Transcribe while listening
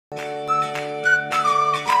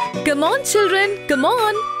Come on children, come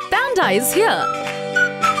on! Panda is here!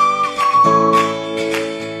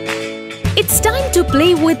 It's time to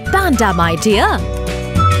play with Panda, my dear!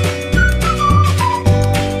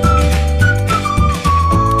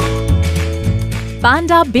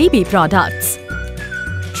 Panda baby products.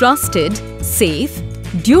 Trusted, safe,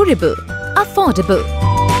 durable, affordable.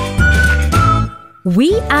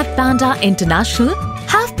 We at Panda International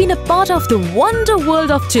have been a part of the wonder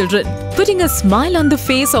world of children, putting a smile on the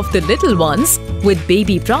face of the little ones with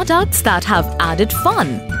baby products that have added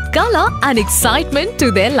fun, color and excitement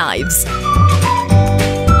to their lives.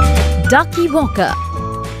 Ducky Walker,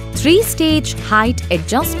 3-stage height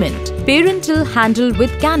adjustment, parental handle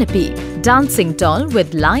with canopy, dancing doll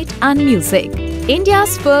with light and music.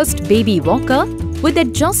 India's first baby walker with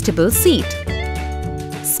adjustable seat.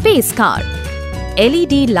 Space car,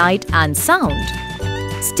 LED light and sound.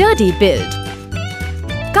 Sturdy build.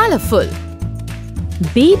 Colorful.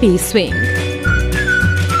 Baby swing.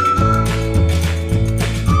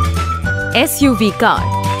 SUV car.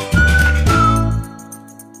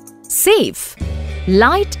 Safe.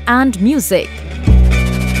 Light and music.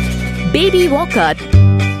 Baby walker.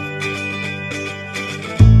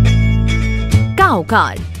 Cow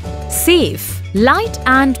car. Safe. Light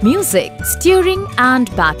and music. Steering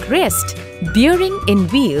and backrest. Bearing in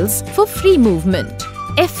wheels for free movement.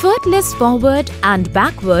 Effortless forward and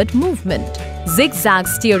backward movement. Zigzag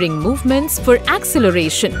steering movements for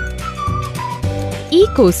acceleration.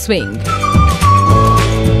 Eco swing.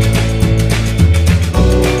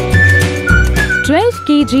 12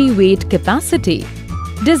 kg weight capacity.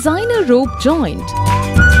 Designer rope joint.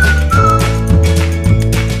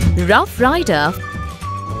 Rough rider.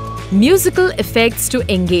 Musical effects to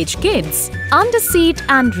engage kids. Under seat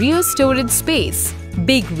and rear storage space.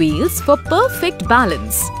 Big wheels for perfect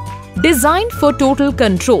balance. Designed for total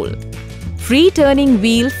control. Free turning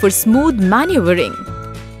wheel for smooth maneuvering.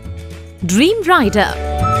 Dream rider.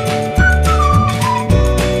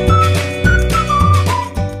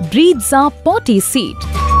 Breedza potty seat.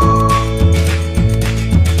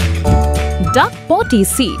 Duck potty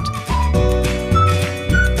seat.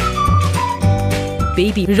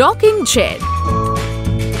 Baby rocking chair.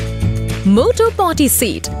 Motor potty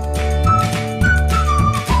seat.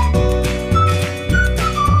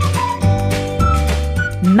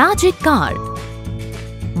 Magic car.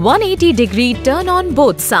 180-degree turn on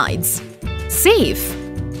both sides. Safe.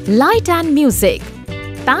 Light and music.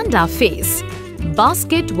 Panda face.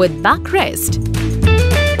 Basket with backrest.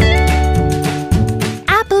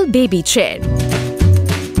 Apple baby chair.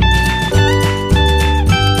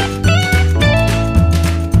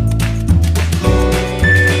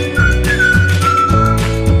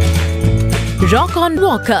 Rock on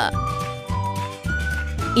walker.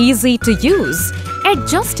 Easy to use.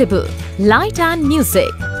 Adjustable, light and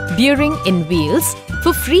music, bearing in wheels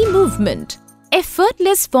for free movement,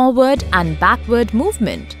 effortless forward and backward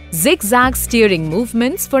movement, zigzag steering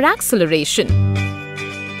movements for acceleration.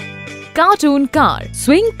 Cartoon car,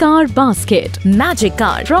 swing car basket, magic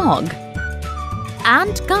car frog,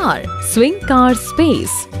 ant car, swing car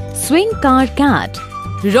space, swing car cat,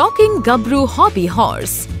 rocking gabru hobby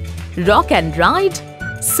horse, rock and ride,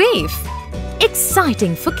 safe,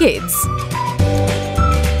 exciting for kids.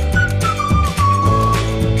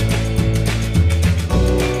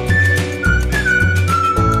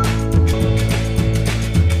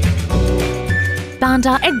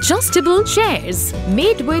 Panda adjustable chairs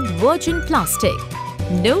made with virgin plastic.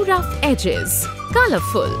 No rough edges.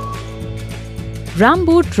 Colorful.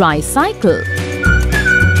 Rambo tricycle.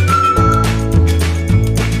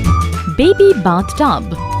 Baby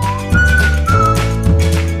bathtub.